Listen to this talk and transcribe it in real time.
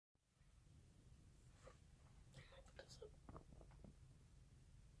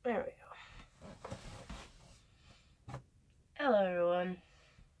There we go. Hello everyone.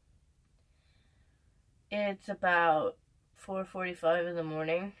 It's about 4:45 in the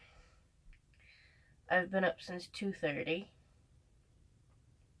morning. I've been up since 2:30.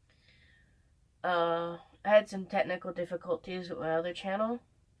 I had some technical difficulties with my other channel,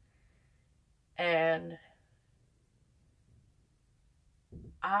 and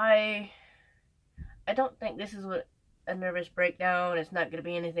I don't think this is what a nervous breakdown. It's not going to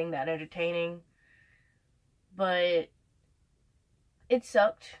be anything that entertaining, but it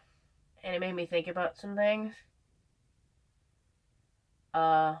sucked, and it made me think about some things.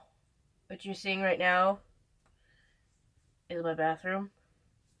 What you're seeing right now is my bathroom.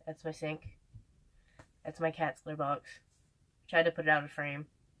 That's my sink. That's my cat's litter box. Tried to put it out of frame.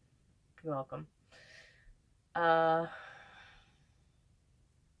 You're welcome.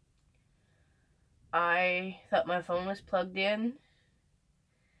 I thought my phone was plugged in,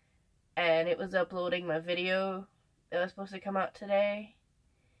 and it was uploading my video that was supposed to come out today,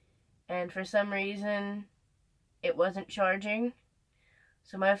 and for some reason it wasn't charging,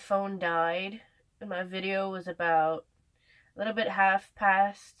 so my phone died, and my video was about a little bit half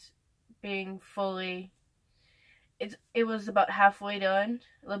past being fully, it was about halfway done,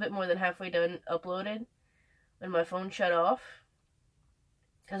 a little bit more than halfway done uploaded, when my phone shut off,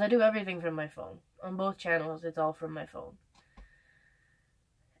 because I do everything from my phone. On both channels, it's all from my phone.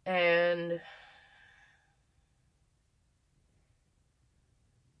 And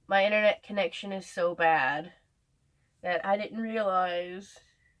my internet connection is so bad that I didn't realize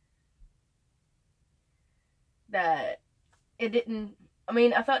that it didn't,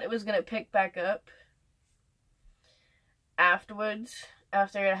 I thought it was going to pick back up afterwards,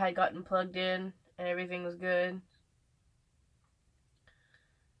 after it had gotten plugged in and everything was good.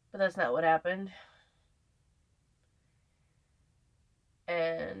 But that's not what happened.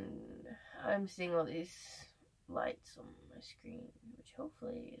 And I'm seeing all these lights on my screen, which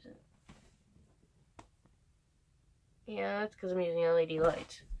hopefully isn't. Yeah, that's because I'm using LED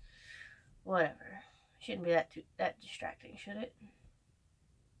lights. Whatever. Shouldn't be that distracting, should it?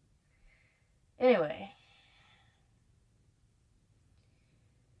 Anyway.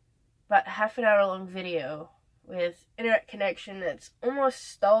 About half an hour long video with internet connection that's almost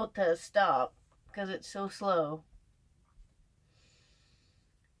stalled to a stop because it's so slow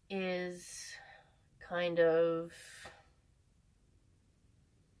is kind of...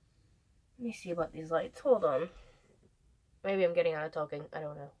 Let me see about these lights. Hold on. Maybe I'm getting out of talking. I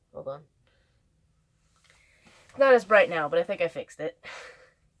don't know. Hold on. It's not as bright now, but I think I fixed it.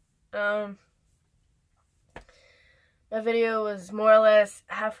 My video was more or less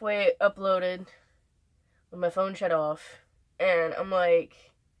halfway uploaded when my phone shut off, and I'm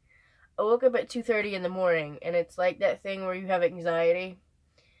like, I woke up at 2:30 in the morning, and it's like that thing where you have anxiety,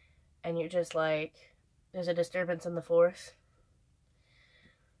 and you're just like, there's a disturbance in the force.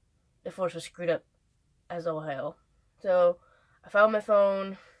 The force was screwed up as all hell. So, I found my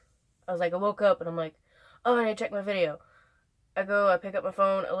phone, I woke up, and I'm like, oh, I need to check my video. I pick up my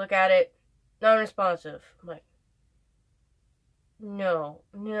phone, I look at it, non-responsive. I'm like, no.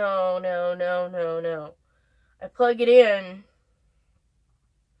 I plug it in,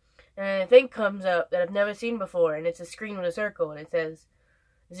 and a thing comes up that I've never seen before, and it's a screen with a circle, and it says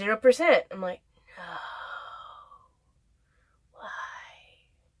 0%. I'm like, no. Why?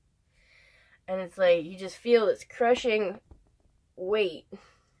 And it's like, you just feel this crushing weight,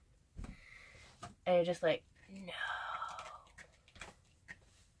 and you're just like, no.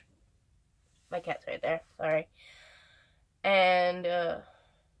 My cat's right there, sorry. And,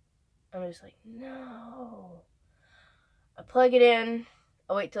 I'm just like, no. I plug it in,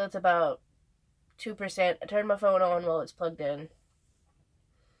 I wait till it's about 2%, I turn my phone on while it's plugged in.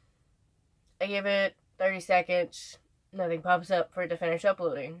 I give it 30 seconds, nothing pops up for it to finish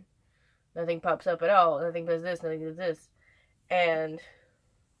uploading. Nothing pops up at all, nothing does this, nothing does this. And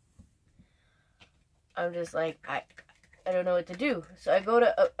I'm just like, I don't know what to do. So I go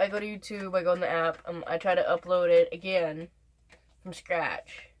to YouTube, I go on the app, I try to upload it again from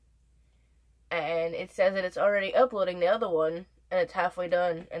scratch. And it says that it's already uploading the other one, and it's halfway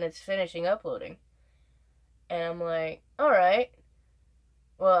done, and it's finishing uploading. And I'm like, alright.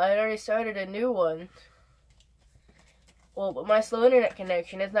 Well, I already started a new one. Well, but my slow internet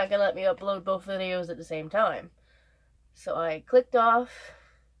connection is not going to let me upload both videos at the same time. So I clicked off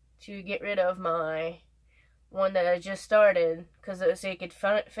to get rid of my one that I just started, so it could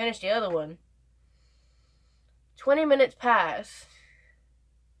finish the other one. 20 minutes pass.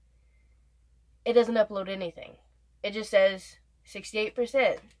 It doesn't upload anything. It just says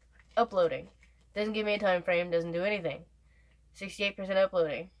 68% uploading. Doesn't give me a time frame, doesn't do anything. 68%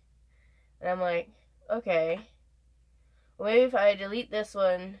 uploading. And I'm like, okay, well, maybe if I delete this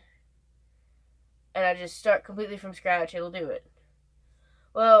one and I just start completely from scratch, it'll do it.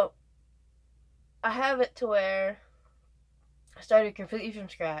 Well, I have it to where I started completely from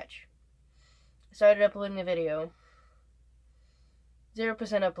scratch. I started uploading the video. 0%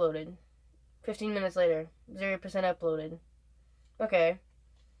 uploaded. 15 minutes later, 0% uploaded. Okay.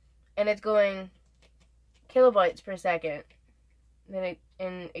 And it's going kilobytes per second. Then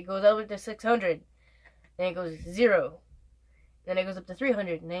it goes over to 600. Then it goes 0. Then it goes up to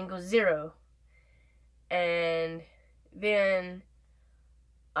 300. And then it goes 0. And then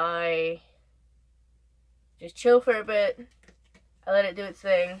I just chill for a bit. I let it do its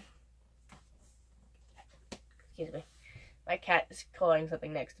thing. Excuse me. My cat is clawing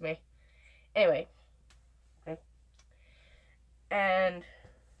something next to me. Anyway. Okay. And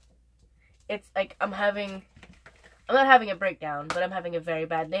it's like I'm not having a breakdown, but I'm having a very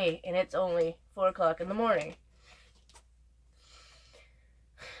bad day. And it's only 4 o'clock in the morning.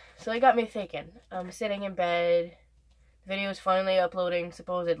 So it got me thinking. I'm sitting in bed. The video is finally uploading,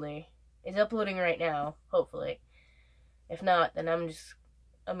 supposedly. It's uploading right now, hopefully. If not, then I'm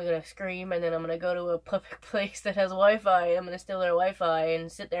gonna scream, and then I'm gonna go to a public place that has Wi-Fi. I'm gonna steal their Wi-Fi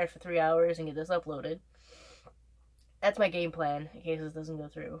and sit there for 3 hours and get this uploaded. That's my game plan, in case this doesn't go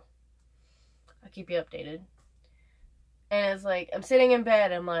through. I'll keep you updated. And it's like, I'm sitting in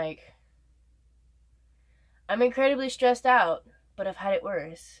bed, I'm like, I'm incredibly stressed out, but I've had it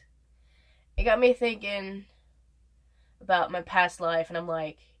worse. It got me thinking about my past life, and I'm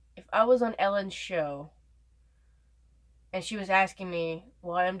like, if I was on Ellen's show, and she was asking me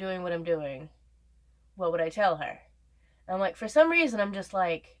why I'm doing what I'm doing, what would I tell her? And I'm like, for some reason, I'm just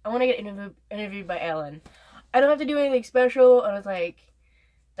like, I want to get interviewed by Ellen. I don't have to do anything special. I was like,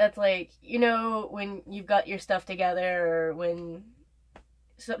 that's like, you know, when you've got your stuff together, or when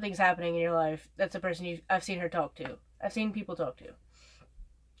something's happening in your life, that's the person I've seen her talk to. I've seen people talk to.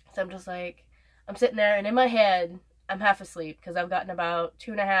 So I'm just like, I'm sitting there, and in my head, I'm half asleep, because I've gotten about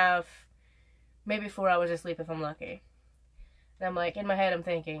 2.5, maybe 4 hours of sleep if I'm lucky. And I'm like, in my head, I'm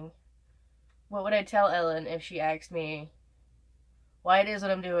thinking, what would I tell Ellen if she asked me why it is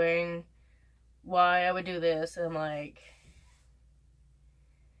what I'm doing, why I would do this? And I'm like,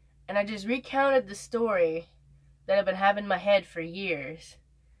 and I just recounted the story that I've been having in my head for years,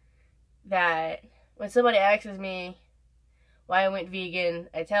 that when somebody asks me why I went vegan,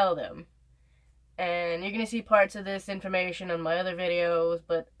 I tell them. And you're going to see parts of this information on my other videos,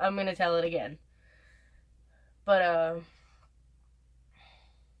 but I'm going to tell it again. But,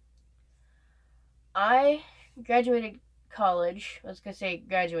 I graduated college. I was going to say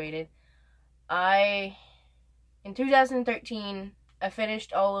graduated. In 2013, I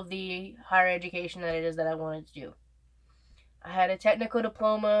finished all of the higher education that it is that I wanted to do. I had a technical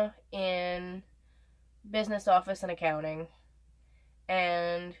diploma in business office and accounting.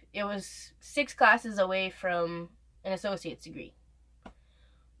 And it was 6 classes away from an associate's degree.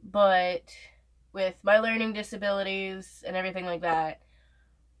 But with my learning disabilities and everything like that,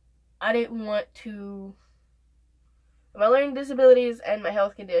 I didn't want to, my learning disabilities and my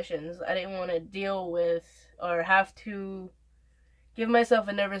health conditions, I didn't want to deal with or have to give myself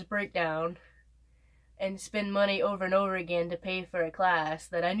a nervous breakdown and spend money over and over again to pay for a class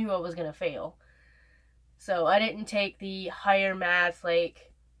that I knew I was going to fail. So I didn't take the higher math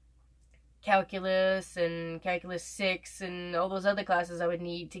like calculus and calculus 6 and all those other classes I would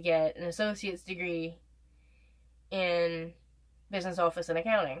need to get an associate's degree in business office and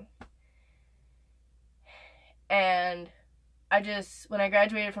accounting. And when I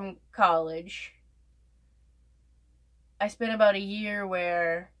graduated from college, I spent about a year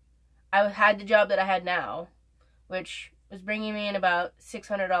where I had the job that I had now, which was bringing me in about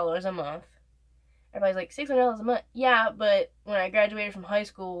 $600 a month. Everybody's like, $600 a month? Yeah, but when I graduated from high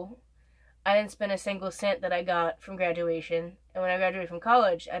school, I didn't spend a single cent that I got from graduation. And when I graduated from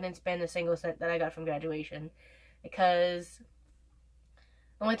college, I didn't spend a single cent that I got from graduation. Because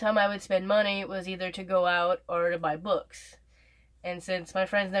the only time I would spend money was either to go out or to buy books. And since my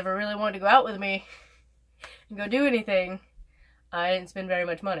friends never really wanted to go out with me and go do anything, I didn't spend very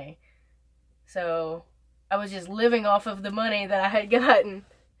much money. So I was just living off of the money that I had gotten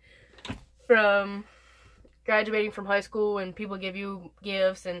from graduating from high school, and people give you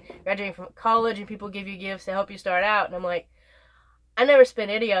gifts, and graduating from college and people give you gifts to help you start out. And I'm like, I never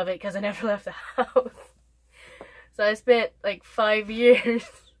spent any of it because I never left the house. So I spent like 5 years.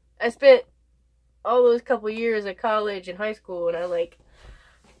 I spent all those couple years of college and high school, and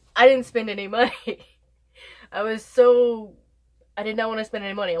I didn't spend any money. I did not want to spend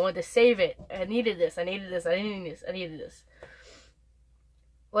any money. I wanted to save it. I needed this. I needed this. I needed this. I needed this.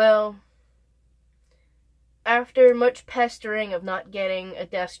 Well, after much pestering of not getting a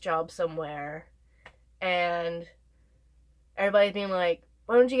desk job somewhere, and everybody's being like,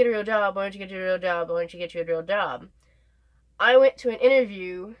 why don't you get a real job? Why don't you get you a real job? Why don't you get you a real job? I went to an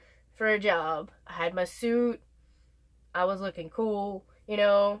interview for a job. I had my suit. I was looking cool. You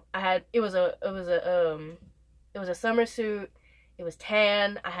know, it was a summer suit. It was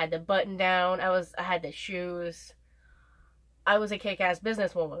tan. I had the button down. I had the shoes. I was a kick-ass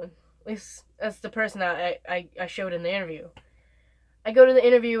businesswoman. At least that's the person that I showed in the interview. I go to the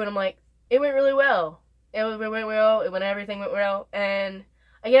interview and I'm like, it went really well. It went well. Everything went well. And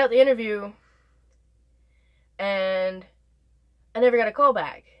I get out the interview and I never got a call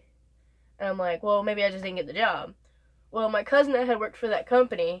back. And I'm like, well, maybe I just didn't get the job. Well, my cousin that had worked for that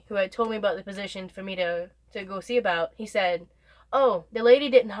company, who had told me about the position for me to go see about, he said, oh, the lady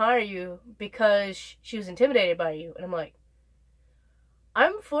didn't hire you because she was intimidated by you. And I'm like,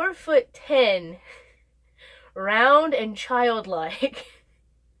 I'm 4'10", round and childlike.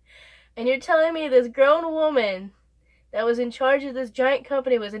 And you're telling me this grown woman that was in charge of this giant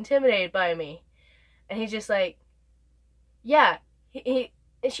company was intimidated by me. And he's just like, yeah. And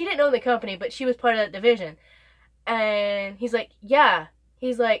she didn't own the company, but she was part of that division. And he's like, yeah.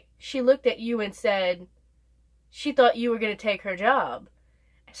 He's like, she looked at you and said she thought you were going to take her job.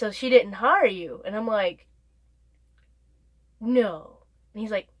 So she didn't hire you. And I'm like, no. And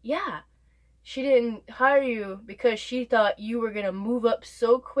he's like, yeah. She didn't hire you because she thought you were going to move up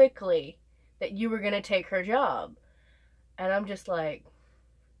so quickly that you were going to take her job. And I'm just like,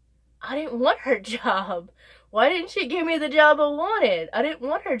 I didn't want her job. Why didn't she give me the job I wanted? I didn't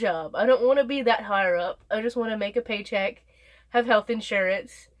want her job. I don't want to be that higher up. I just want to make a paycheck, have health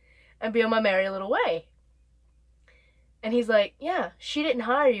insurance, and be on my merry little way. And he's like, yeah, she didn't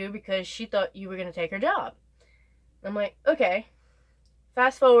hire you because she thought you were going to take her job. I'm like, okay.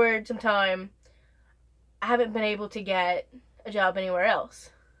 Fast forward some time, I haven't been able to get a job anywhere else.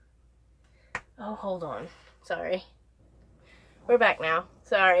 Oh, hold on. Sorry. We're back now.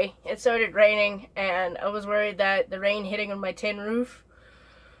 Sorry. It started raining, and I was worried that the rain hitting on my tin roof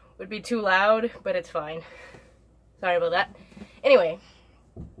would be too loud, but it's fine. Sorry about that. Anyway,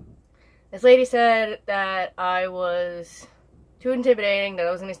 this lady said that I was too intimidating, that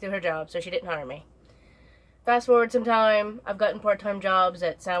I was going to steal her job, so she didn't hire me. Fast forward some time, I've gotten part-time jobs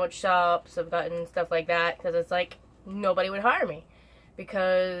at sandwich shops, I've gotten stuff like that, because it's like, nobody would hire me.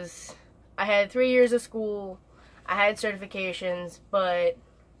 Because I had 3 years of school, I had certifications, but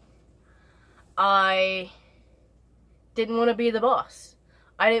I didn't want to be the boss.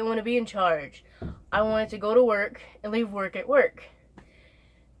 I didn't want to be in charge. I wanted to go to work and leave work at work.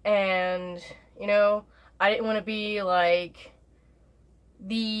 And, you know, I didn't want to be like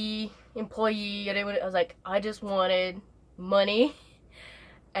the employee. I was like, I just wanted money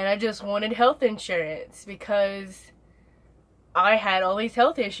and I just wanted health insurance because I had all these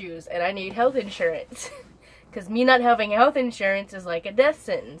health issues and I need health insurance. Because me not having health insurance is like a death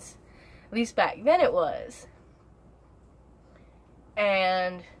sentence. At least back then it was.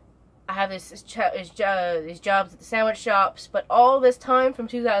 And I have these jobs at the sandwich shops, but all this time from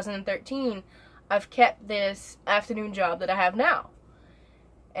 2013, I've kept this afternoon job that I have now.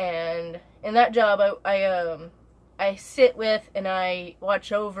 And in that job, I sit with and I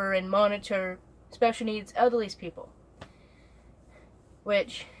watch over and monitor special needs elderly people.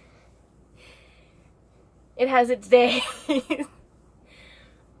 Which, it has its days.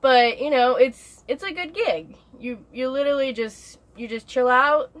 But, you know, it's a good gig. You literally just chill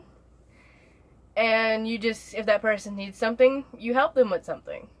out, and you just, if that person needs something, you help them with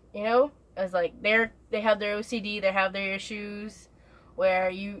something, you know? It's like, they have their OCD, they have their issues,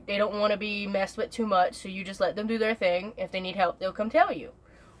 where they don't want to be messed with too much, so you just let them do their thing. If they need help, they'll come tell you.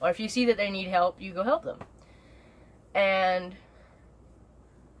 Or if you see that they need help, you go help them. And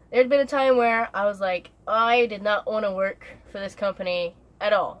there'd been a time where I was like, I did not want to work for this company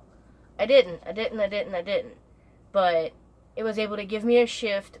at all. I didn't. But it was able to give me a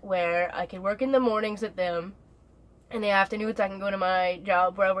shift where I could work in the mornings with them, and the afternoons I can go to my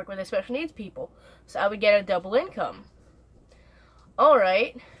job where I work with the special needs people. So I would get a double income.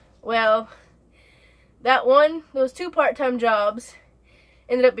 Alright, well, those 2 part-time jobs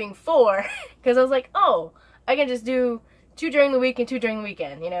ended up being 4, because I was like, oh, I can just do 2 during the week and 2 during the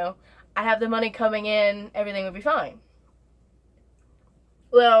weekend, you know? I have the money coming in, everything would be fine.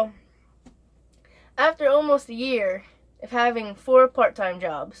 Well, after almost a year of having 4 part-time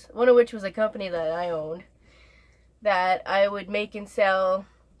jobs, one of which was a company that I owned, that I would make and sell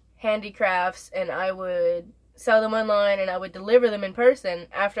handicrafts, and I would sell them online, and I would deliver them in person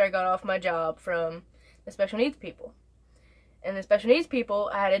after I got off my job from the special needs people. And the special needs people,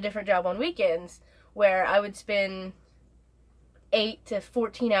 I had a different job on weekends where I would spend 8 to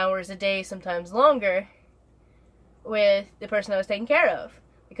 14 hours a day, sometimes longer, with the person I was taking care of,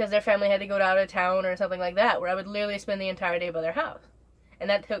 because their family had to go out of town or something like that, where I would literally spend the entire day by their house. And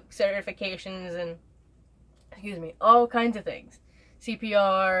that took certifications and, all kinds of things.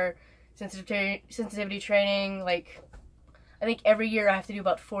 CPR, sensitivity training, like, I think every year I have to do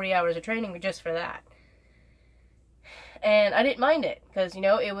about 40 hours of training just for that. And I didn't mind it, because, you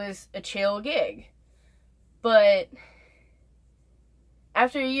know, it was a chill gig. But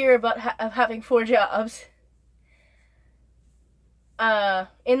after a year of having 4 jobs,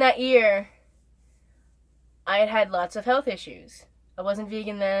 in that year, I had lots of health issues. I wasn't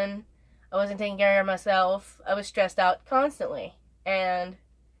vegan then. I wasn't taking care of myself. I was stressed out constantly. And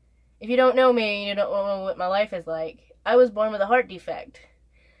if you don't know me, you don't know what my life is like. I was born with a heart defect.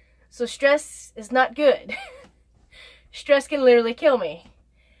 So stress is not good. Stress can literally kill me.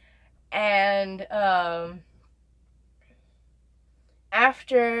 And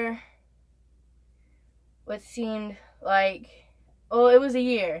after what seemed like, it was a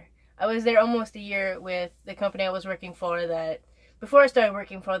year. I was there almost a year with the company I was working for. That before I started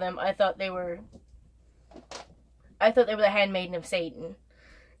working for them, I thought they were the handmaiden of Satan.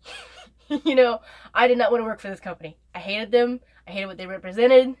 You know, I did not want to work for this company. I hated them. I hated what they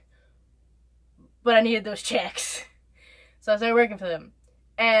represented. But I needed those checks. So I started working for them.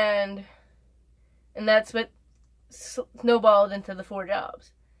 And that's what snowballed into the 4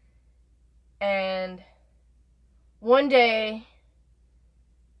 jobs. And one day,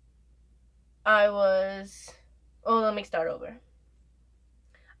 let me start over.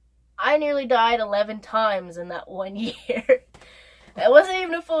 I nearly died 11 times in that 1 year. It wasn't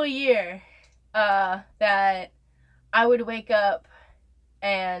even a full year, that I would wake up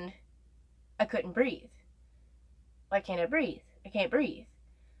and I couldn't breathe. Why can't I breathe? I can't breathe.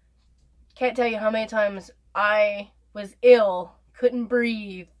 Can't tell you how many times I was ill, couldn't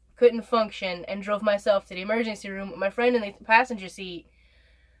breathe, couldn't function, and drove myself to the emergency room with my friend in the passenger seat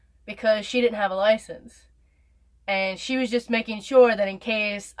because she didn't have a license. And she was just making sure that in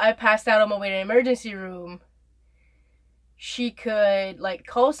case I passed out on my way to the emergency room, she could, like,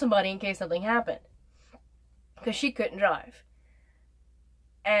 call somebody in case something happened. Because she couldn't drive.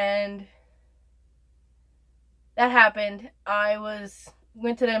 And that happened. I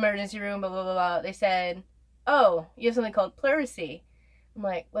went to the emergency room, blah, blah, blah, blah. They said, oh, you have something called pleurisy. I'm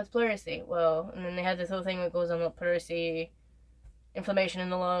like, what's pleurisy? Well, and then they had this whole thing that goes on with pleurisy, inflammation in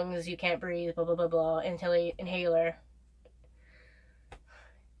the lungs, you can't breathe, blah, blah, blah, blah, inhaler.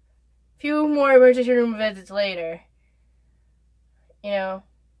 Few more emergency room visits later, you know,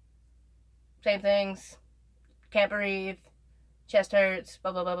 same things, can't breathe, chest hurts,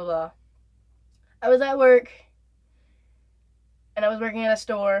 blah, blah, blah, blah, blah. I was at work, and I was working at a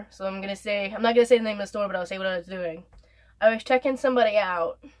store, so I'm not going to say the name of the store, but I'll say what I was doing. I was checking somebody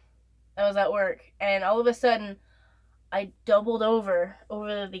out. I was at work, and all of a sudden, I doubled over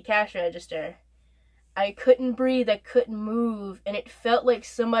the cash register. I couldn't breathe, I couldn't move, and it felt like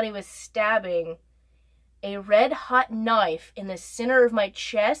somebody was stabbing a red-hot knife in the center of my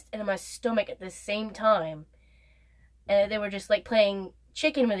chest and in my stomach at the same time. And they were just, like, playing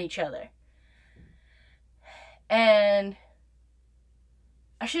chicken with each other. And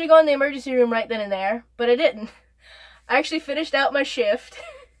I should have gone to the emergency room right then and there, but I didn't. I actually finished out my shift.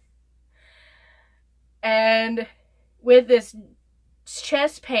 And with this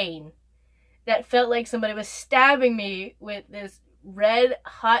chest pain that felt like somebody was stabbing me with this red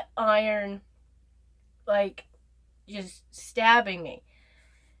hot iron, like, just stabbing me.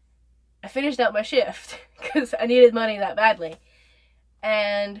 I finished out my shift because I needed money that badly.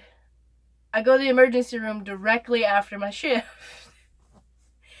 And I go to the emergency room directly after my shift.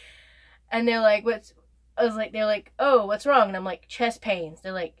 And they're like, they're like, oh, what's wrong? And I'm like, chest pains.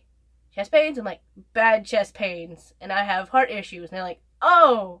 They're like, chest pains? I'm like, bad chest pains. And I have heart issues. And they're like,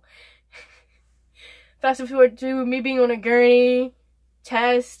 oh. Fast forward to me being on a gurney.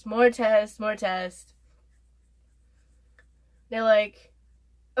 Test, more test, more test. They're like,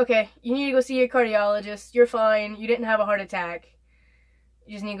 okay, you need to go see your cardiologist. You're fine. You didn't have a heart attack.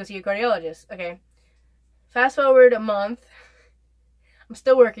 You just need to go see your cardiologist. Okay. Fast forward a month. I'm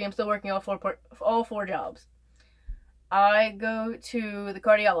still working all four jobs. I go to the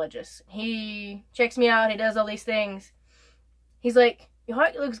cardiologist. He checks me out. He does all these things. He's like, your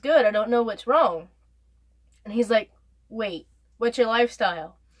heart looks good. I don't know what's wrong. And he's like, wait, what's your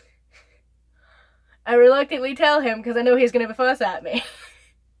lifestyle? I reluctantly tell him because I know he's going to fuss at me.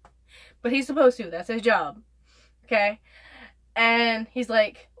 But he's supposed to. That's his job. Okay? And he's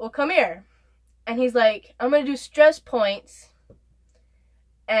like, well, come here. And he's like, I'm going to do stress points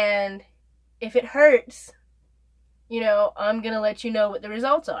And if it hurts, you know, I'm gonna let you know what the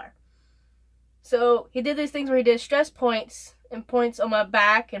results are. So he did these things where he did stress points and points on my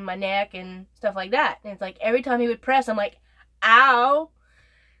back and my neck and stuff like that. And it's like every time he would press, I'm like, ow.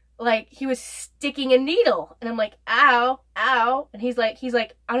 Like he was sticking a needle. And I'm like, ow, ow. And he's like,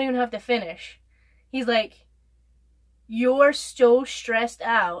 I don't even have to finish. He's like, you're so stressed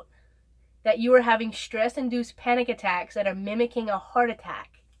out that you are having stress-induced panic attacks that are mimicking a heart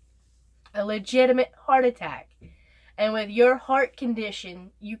attack. A legitimate heart attack. And with your heart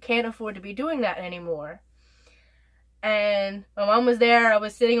condition, you can't afford to be doing that anymore. And my mom was there. I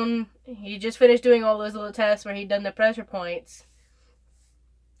was sitting on, he just finished doing all those little tests where he'd done the pressure points.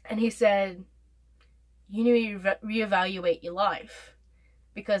 And he said, you need to reevaluate your life.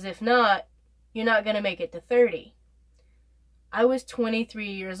 Because if not, you're not going to make it to 30. I was 23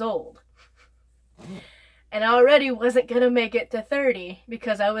 years old. And I already wasn't going to make it to 30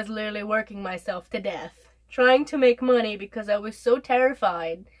 because I was literally working myself to death. Trying to make money because I was so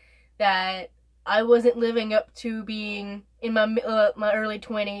terrified that I wasn't living up to being in my early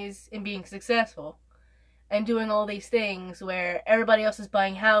 20s and being successful. And doing all these things where everybody else is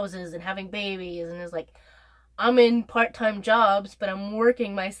buying houses and having babies. And it's like, I'm in part-time jobs, but I'm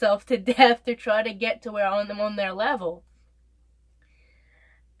working myself to death to try to get to where I'm on their level.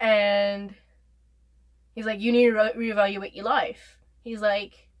 And he's like, you need to reevaluate your life. He's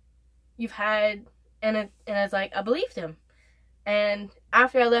like, you've had... And I was like, I believed him. And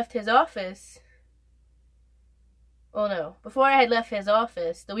after I left his office... Well, no. Before I had left his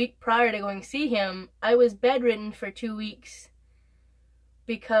office, the week prior to going to see him, I was bedridden for 2 weeks.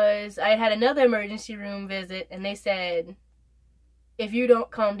 Because I had another emergency room visit, and they said, if you don't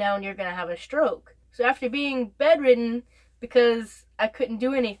calm down, you're going to have a stroke. So after being bedridden, because I couldn't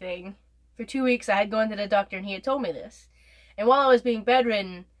do anything, for 2 weeks I had gone to the doctor and he had told me this. And while I was being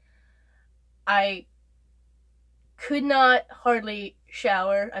bedridden, I could not hardly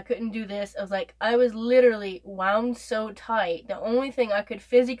shower. I couldn't do this. I was literally wound so tight. The only thing I could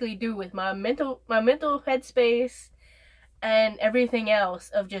physically do with my mental headspace and everything else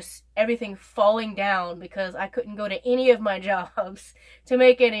of just everything falling down because I couldn't go to any of my jobs to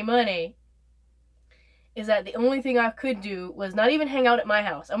make any money, is that the only thing I could do was not even hang out at my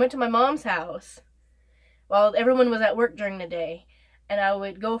house. I went to my mom's house while everyone was at work during the day, and I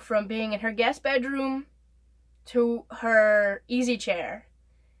would go from being in her guest bedroom to her easy chair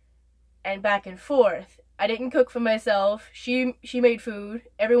and back and forth. I didn't cook for myself. She made food.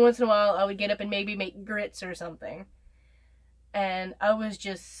 Every once in a while I would get up and maybe make grits or something. And I was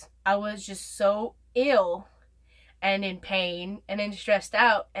just so ill and in pain and then stressed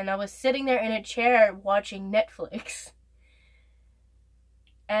out, and I was sitting there in a chair watching Netflix.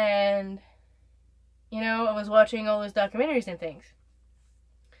 And you know, I was watching all those documentaries and things.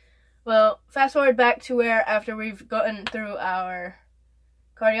 Well, fast forward back to where after we've gotten through our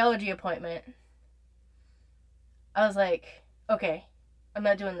cardiology appointment, I was like, okay, I'm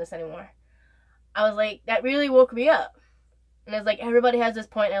not doing this anymore. I was like, that really woke me up. And it's like, everybody has this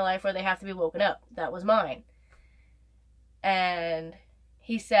point in their life where they have to be woken up. That was mine. And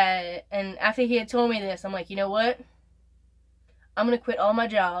he said, and after he had told me this, I'm like, you know what? I'm going to quit all my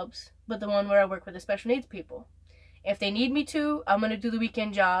jobs, but the one where I work with the special needs people. If they need me to, I'm going to do the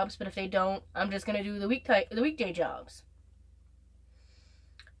weekend jobs, but if they don't, I'm just going to do the weekday jobs.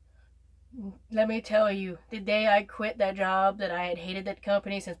 Let me tell you, the day I quit that job that I had hated that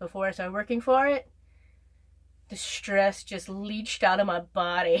company since before I started working for it, the stress just leached out of my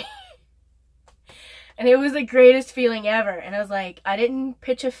body. And it was the greatest feeling ever. And I was like, I didn't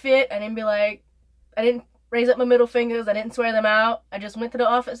pitch a fit. I didn't raise up my middle fingers. I didn't swear them out. I just went to the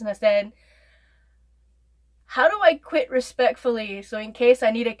office and I said, how do I quit respectfully so in case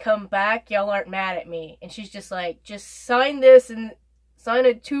I need to come back, y'all aren't mad at me? And she's just like, just sign this and sign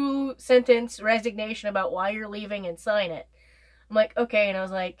a 2-sentence resignation about why you're leaving and sign it. I'm like, okay. And I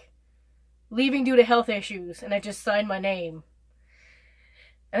was like, leaving due to health issues. And I just signed my name.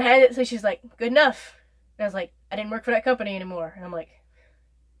 And I had it, so she's like, good enough. And I was like, I didn't work for that company anymore. And I'm like,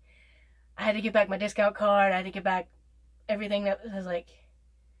 I had to give back my discount card. I had to give back everything that I was like,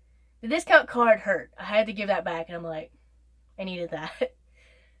 the discount card hurt. I had to give that back. And I'm like, I needed that.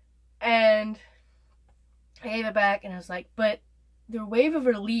 And I gave it back and I was like, but the wave of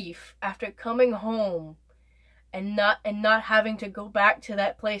relief after coming home and not having to go back to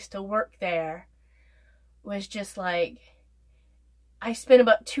that place to work there was just like, I spent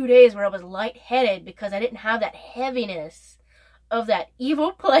about 2 days where I was lightheaded because I didn't have that heaviness of that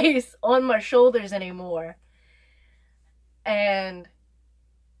evil place on my shoulders anymore. And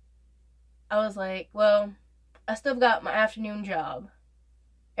I was like, well, I still got my afternoon job.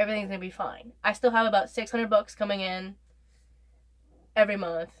 everything's gonna be fine. I still have about $600 coming in every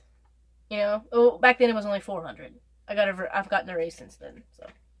month. You know, oh, back then it was only 400. I've gotten a raise since then. So,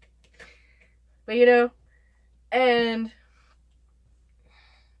 but you know, and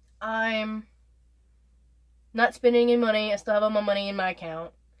I'm not spending any money. I still have all my money in my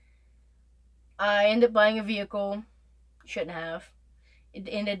account. I ended up buying a vehicle. Shouldn't have. It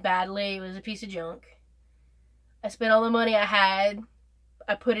ended badly. It was a piece of junk. I spent all the money I had.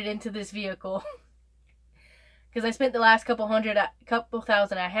 I put it into this vehicle. Because I spent the last couple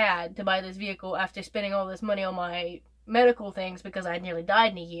thousand I had to buy this vehicle after spending all this money on my medical things because I nearly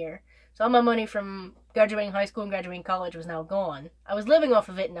died in a year. So all my money from graduating high school and graduating college was now gone. I was living off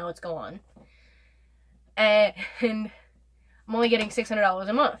of it, and now it's gone. And I'm only getting $600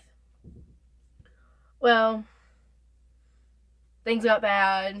 a month. Well, things got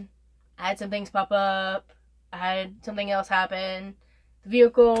bad. I had some things pop up. I had something else happen. The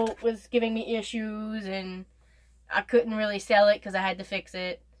vehicle was giving me issues, and I couldn't really sell it because I had to fix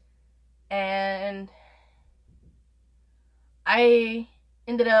it. And I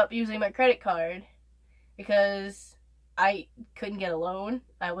ended up using my credit card because I couldn't get a loan.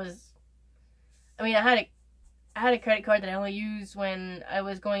 I had a credit card that I only used when I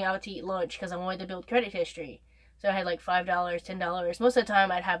was going out to eat lunch because I wanted to build credit history. So I had like $5, $10. Most of the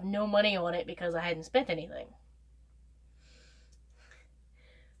time I'd have no money on it because I hadn't spent anything.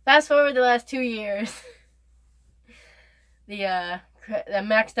 Fast forward the last 2 years. I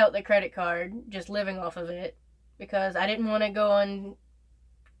maxed out the credit card, just living off of it, because I didn't want to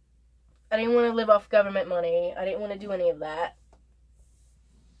live off government money. I didn't want to do any of that.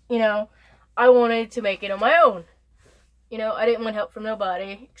 You know, I wanted to make it on my own. You know, I didn't want help from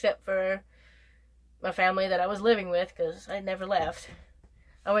nobody except for my family that I was living with, because I never left.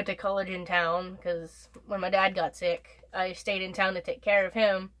 I went to college in town because when my dad got sick, I stayed in town to take care of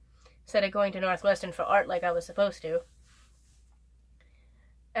him instead of going to Northwestern for art like I was supposed to.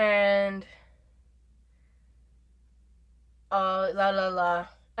 And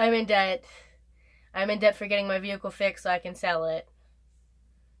I'm in debt. I'm in debt for getting my vehicle fixed so I can sell it.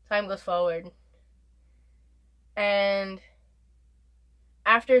 Time goes forward. And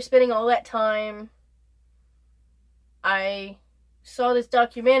after spending all that time, I saw this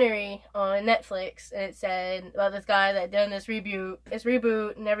documentary on Netflix, and it said about this guy that done this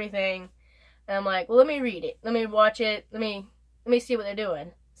reboot and everything. And I'm like, well, let me read it. Let me watch it. Let me see what they're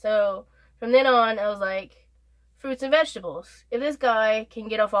doing. So from then on, I was like, fruits and vegetables. If this guy can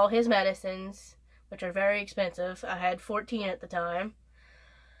get off all his medicines, which are very expensive, I had 14 at the time,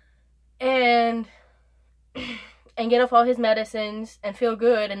 and get off all his medicines and feel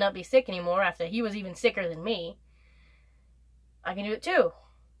good and not be sick anymore after he was even sicker than me, I can do it too.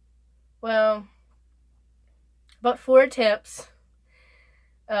 Well, about 4 attempts,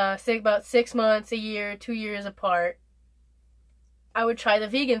 about 6 months, a year, 2 years apart, I would try the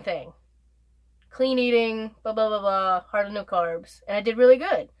vegan thing. Clean eating, blah, blah, blah, blah, hardly no carbs. And I did really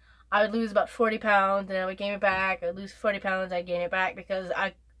good. I would lose about 40 pounds, and I would gain it back. I would lose 40 pounds, I'd gain it back, because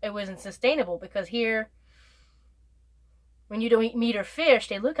it wasn't sustainable. Because here, when you don't eat meat or fish,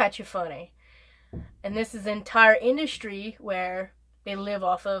 they look at you funny. And this is an entire industry where they live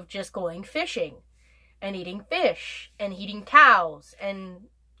off of just going fishing and eating fish and eating cows, and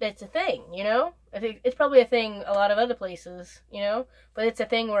it's a thing, you know? I think it's probably a thing a lot of other places, you know? But it's a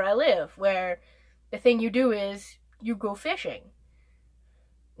thing where I live, where the thing you do is you go fishing.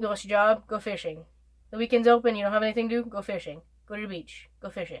 You lost your job, go fishing. The weekend's open, you don't have anything to do, go fishing. Go to the beach,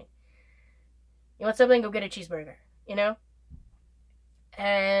 go fishing. You want something, go get a cheeseburger, you know?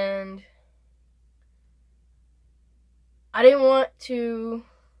 And I didn't want to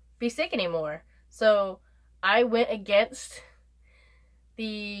be sick anymore. So I went against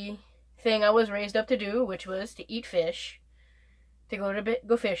the thing I was raised up to do, which was to eat fish, to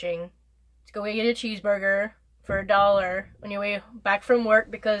go fishing, to go get a cheeseburger for $1 on your way back from work,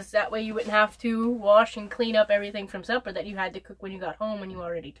 because that way you wouldn't have to wash and clean up everything from supper that you had to cook when you got home when you were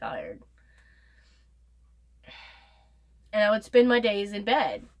already tired. And I would spend my days in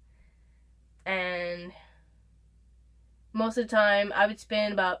bed. And most of the time, I would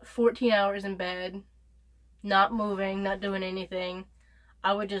spend about 14 hours in bed, not moving, not doing anything.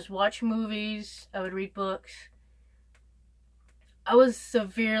 I would just watch movies. I would read books. I was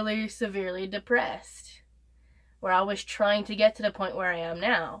severely, severely depressed, where I was trying to get to the point where I am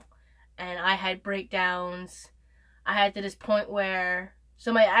now. And I had breakdowns. I had to this point where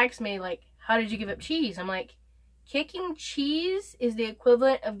somebody asked me, like, how did you give up cheese? I'm like, kicking cheese is the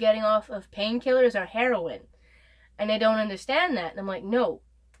equivalent of getting off of painkillers or heroin. And they don't understand that. And I'm like, no,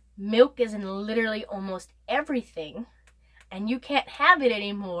 milk is in literally almost everything. and you can't have it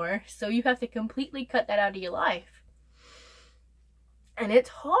anymore, so you have to completely cut that out of your life. And it's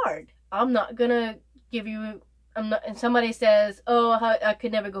hard. I'm not gonna give you, and somebody says, oh, I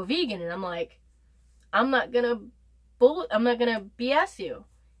could never go vegan, and I'm like, I'm not gonna BS you.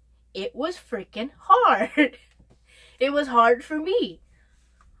 It was freaking hard. It was hard for me.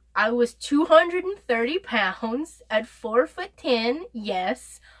 I was 230 pounds at 4'10".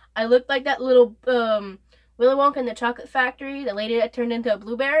 Yes, I looked like that little Willy Wonka in the Chocolate Factory, the lady that turned into a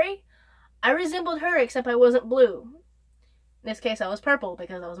blueberry. I resembled her, except I wasn't blue. In this case, I was purple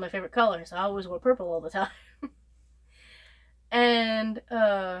because that was my favorite color, so I always wore purple all the time. And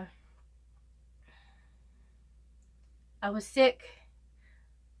I was sick.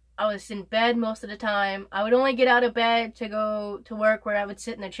 I was in bed most of the time. I would only get out of bed to go to work, where I would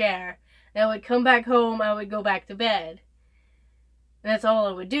sit in a chair. Then I would come back home, I would go back to bed. And that's all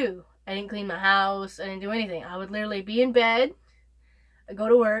I would do. I didn't clean my house, I didn't do anything. I would literally be in bed, I'd go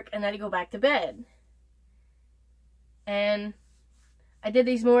to work, and then I'd go back to bed. And I did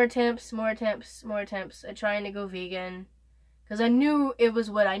these more attempts at trying to go vegan, because I knew it was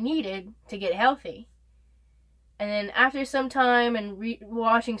what I needed to get healthy. And then after some time and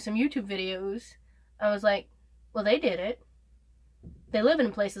watching some YouTube videos, I was like, well, they did it. They live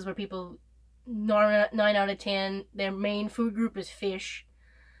in places where people, 9 out of 10, their main food group is fish.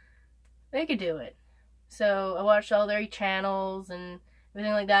 They could do it. So I watched all their channels and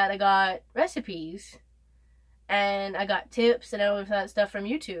everything like that. I got recipes. And I got tips and all of that stuff from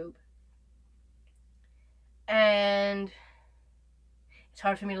YouTube. And it's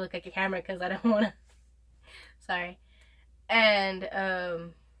hard for me to look at the camera because I don't want to. Sorry. And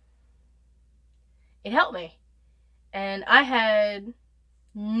it helped me. And I had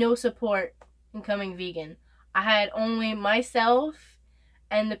no support in coming vegan. I had only myself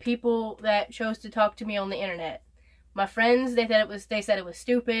and the people that chose to talk to me on the internet. My friends, they said it was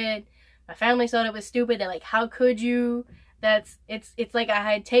stupid. My family thought it was stupid. They're like, how could you? It's like I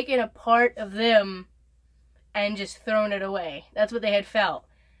had taken a part of them and just thrown it away. That's what they had felt.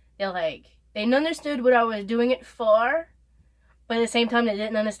 They're like, they understood what I was doing it for, but at the same time they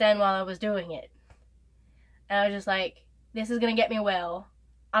didn't understand why I was doing it. And I was just like, this is gonna get me well.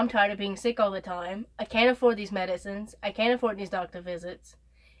 I'm tired of being sick all the time. I can't afford these medicines. I can't afford these doctor visits.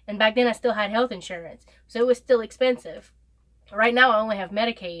 And back then I still had health insurance, so it was still expensive. Right now I only have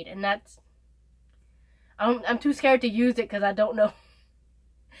Medicaid, and I'm too scared to use it because I don't know.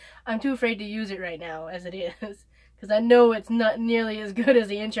 I'm too afraid to use it right now as it is, because I know it's not nearly as good as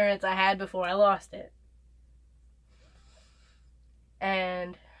the insurance I had before I lost it.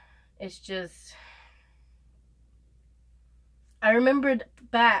 And it's just, I remembered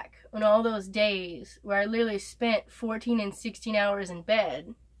back on all those days where I literally spent 14 and 16 hours in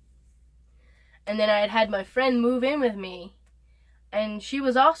bed. And then I had my friend move in with me, and she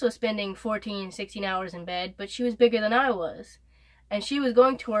was also spending 14, 16 hours in bed, but she was bigger than I was. And she was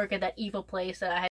going to work at that evil place that I had